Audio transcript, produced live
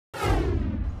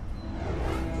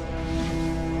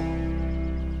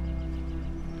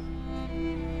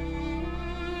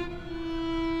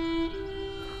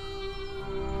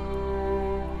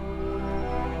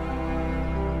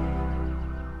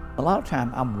A lot of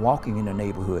times I'm walking in the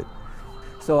neighborhood.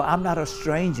 So I'm not a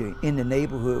stranger in the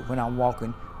neighborhood when I'm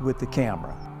walking with the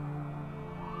camera.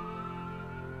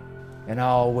 And I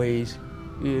always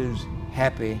is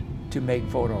happy to make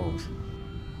photos.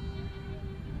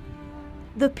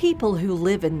 The people who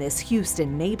live in this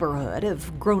Houston neighborhood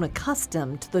have grown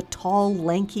accustomed to the tall,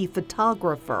 lanky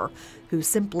photographer who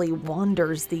simply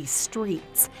wanders these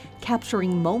streets,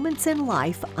 capturing moments in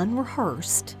life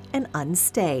unrehearsed and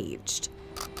unstaged.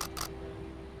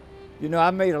 You know,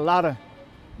 I made a lot of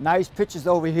nice pictures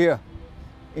over here,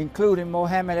 including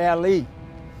Muhammad Ali.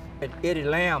 At Eddie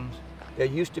Lamb's, there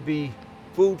used to be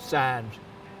food signs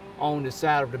on the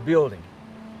side of the building.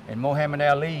 And Muhammad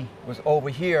Ali was over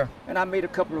here, and I made a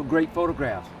couple of great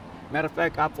photographs. Matter of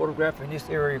fact, I photographed in this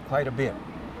area quite a bit,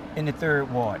 in the 3rd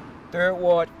Ward. 3rd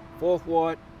Ward, 4th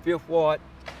Ward, 5th Ward.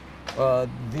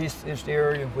 This is the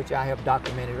area which I have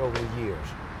documented over the years.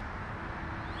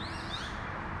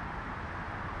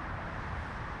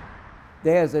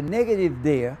 There's a negative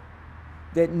there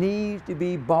that needs to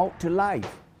be brought to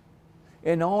life.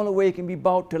 And the only way it can be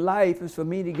brought to life is for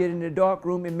me to get in the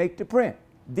darkroom and make the print.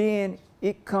 Then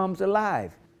it comes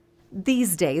alive.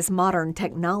 These days, modern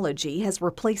technology has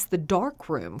replaced the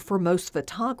darkroom for most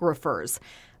photographers.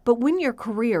 But when your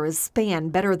career has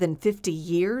spanned better than 50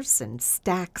 years and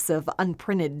stacks of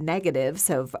unprinted negatives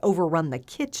have overrun the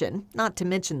kitchen, not to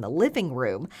mention the living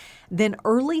room, then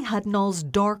Earlie Hudnall's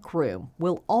darkroom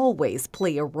will always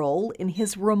play a role in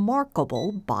his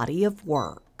remarkable body of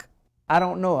work. I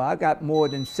don't know, I got more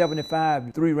than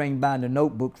 75 3-ring binder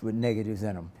notebooks with negatives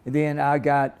in them. And then I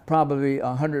got probably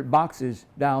 100 boxes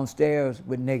downstairs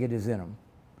with negatives in them.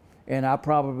 And I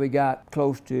probably got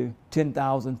close to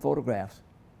 10,000 photographs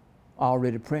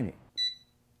already printed.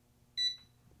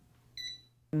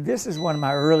 This is one of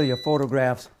my earlier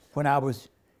photographs when I was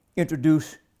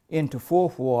introduced into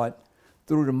 4th Ward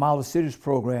through the Model Cities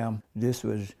program. This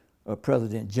was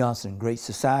President Johnson, Great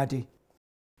Society.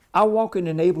 I walk in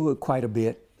the neighborhood quite a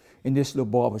bit, and this little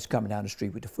boy was coming down the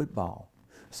street with the football.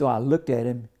 So I looked at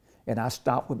him, and I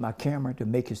stopped with my camera to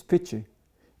make his picture,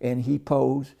 and he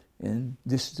posed, and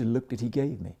this is the look that he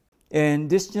gave me. And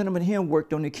this gentleman here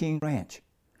worked on the King Ranch.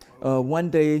 One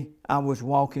day I was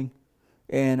walking,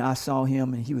 and I saw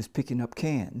him, and he was picking up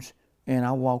cans. And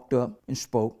I walked up and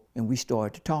spoke, and we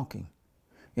started talking.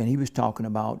 And he was talking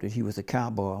about that he was a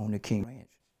cowboy on the King Ranch.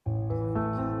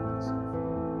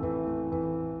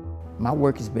 My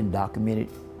work has been documented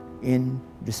in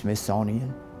the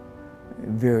Smithsonian,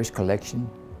 various collections,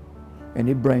 and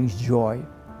it brings joy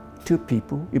to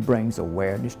people. It brings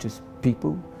awareness to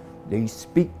people. They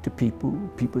speak to people.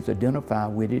 People identify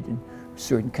with it in a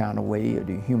certain kind of way, or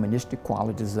the humanistic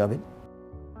qualities of it.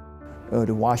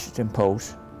 The Washington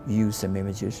Post used some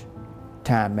images.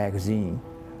 Time magazine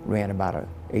ran about an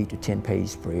 8 to 10 page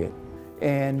spread.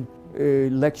 And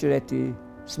lectured at the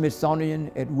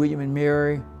Smithsonian at William and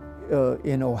Mary,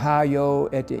 in Ohio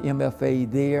at the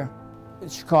MFA there,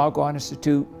 Chicago Art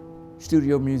Institute,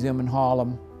 Studio Museum in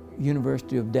Harlem,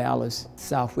 University of Dallas,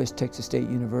 Southwest Texas State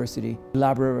University,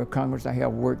 Library of Congress. I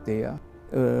have worked there.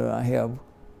 I have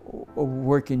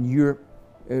worked in Europe,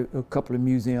 a couple of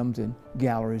museums and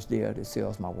galleries there that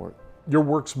sells my work. Your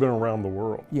work's been around the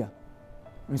world. Yeah,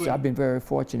 and so I've been very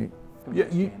fortunate. Yeah,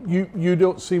 you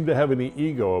don't seem to have any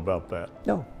ego about that.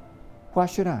 No, why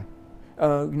should I?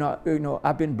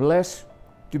 I've been blessed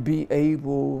to be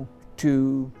able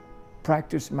to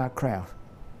practice my craft,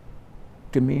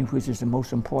 to me, which is the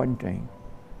most important thing.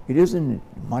 It isn't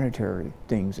monetary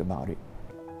things about it.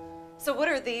 So what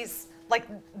are these, like,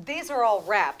 these are all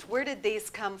wrapped. Where did these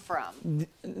come from?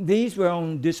 These were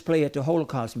on display at the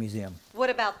Holocaust Museum. What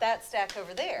about that stack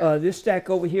over there? This stack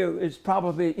over here is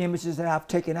probably images that I've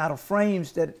taken out of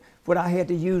frames that what I had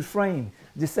to use frame,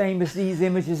 the same as these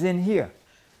images in here.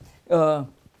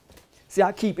 See,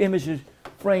 I keep images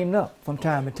framed up from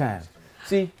time to time.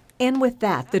 See? And with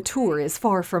that, the tour is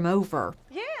far from over.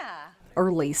 Yeah.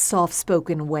 Earlie's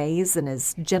soft-spoken ways and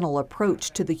his gentle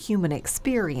approach to the human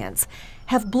experience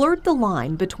have blurred the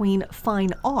line between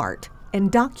fine art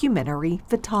and documentary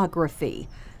photography.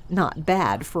 Not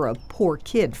bad for a poor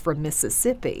kid from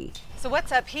Mississippi. So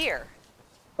what's up here?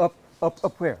 Up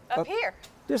where? Up here.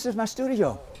 This is my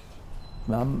studio.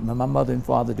 My mother and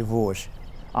father divorced.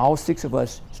 All 6 of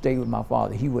us stayed with my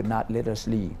father. He would not let us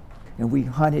leave. And we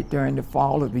hunted during the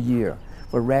fall of the year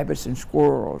for rabbits and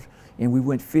squirrels, and we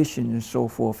went fishing and so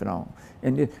forth and on.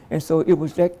 And so it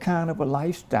was that kind of a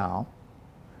lifestyle.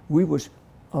 We was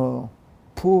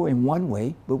poor in one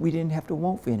way, but we didn't have to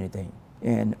want for anything.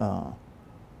 And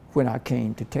when I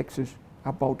came to Texas,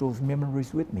 I brought those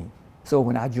memories with me. So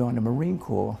when I joined the Marine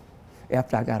Corps,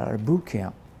 after I got out of boot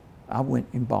camp, I went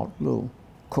and bought a little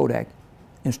Kodak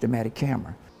Instamatic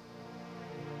camera.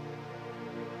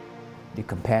 The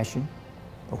compassion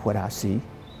of what I see,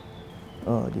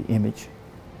 the image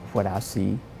of what I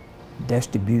see, that's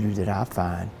the beauty that I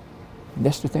find. And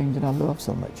that's the thing that I love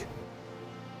so much.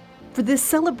 For this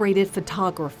celebrated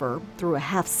photographer, through a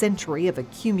half-century of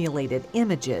accumulated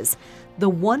images, the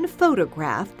one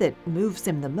photograph that moves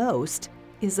him the most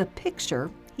is a picture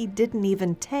he didn't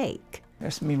even take.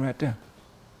 That's me right there,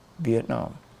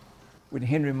 Vietnam, with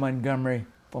Henry Montgomery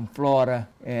from Florida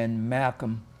and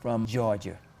Malcolm from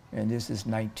Georgia. And this is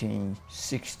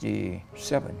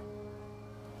 1967.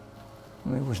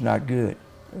 It was not good.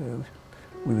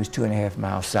 We was 2.5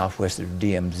 miles southwest of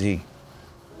the DMZ.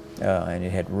 And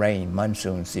it had rain,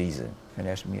 monsoon season, and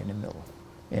that's me in the middle.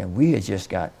 And we had just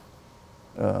got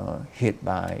hit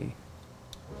by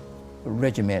a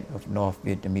regiment of North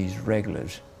Vietnamese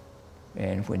regulars.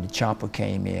 And when the chopper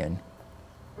came in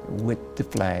with the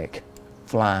flag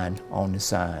flying on the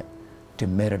side to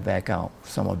medevac out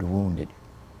some of the wounded,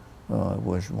 it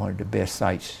was one of the best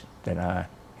sights that I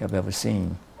have ever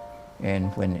seen.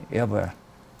 And whenever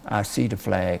I see the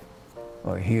flag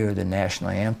or hear the national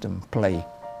anthem play,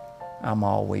 I'm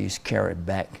always carried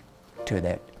back to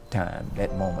that time,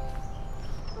 that moment.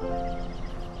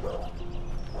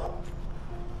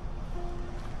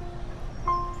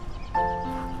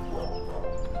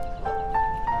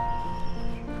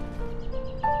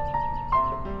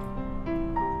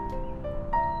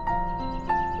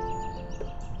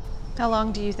 How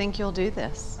long do you think you'll do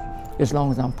this? As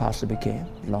long as I possibly can,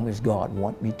 as long as God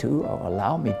wants me to or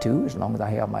allow me to, as long as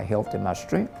I have my health and my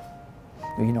strength.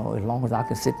 You know, as long as I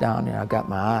can sit down and I got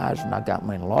my eyes and I got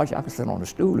my enlarged, I can sit on a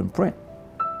stool and print.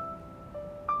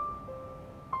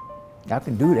 I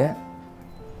can do that.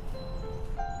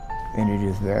 And it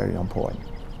is very important,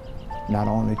 not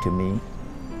only to me,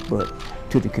 but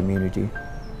to the community,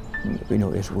 you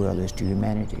know, as well as to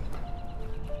humanity.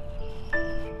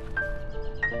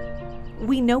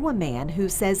 We know a man who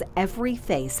says every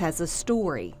face has a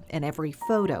story and every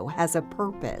photo has a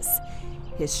purpose.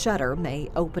 His shutter may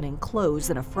open and close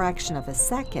in a fraction of a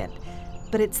second,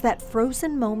 but it's that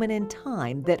frozen moment in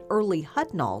time that Earlie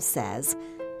Hudnall says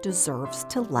deserves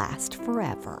to last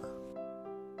forever.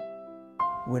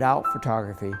 Without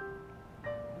photography,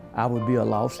 I would be a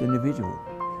lost individual.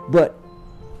 But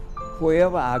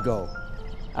wherever I go,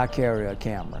 I carry a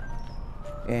camera,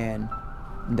 and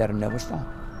that'll never stop.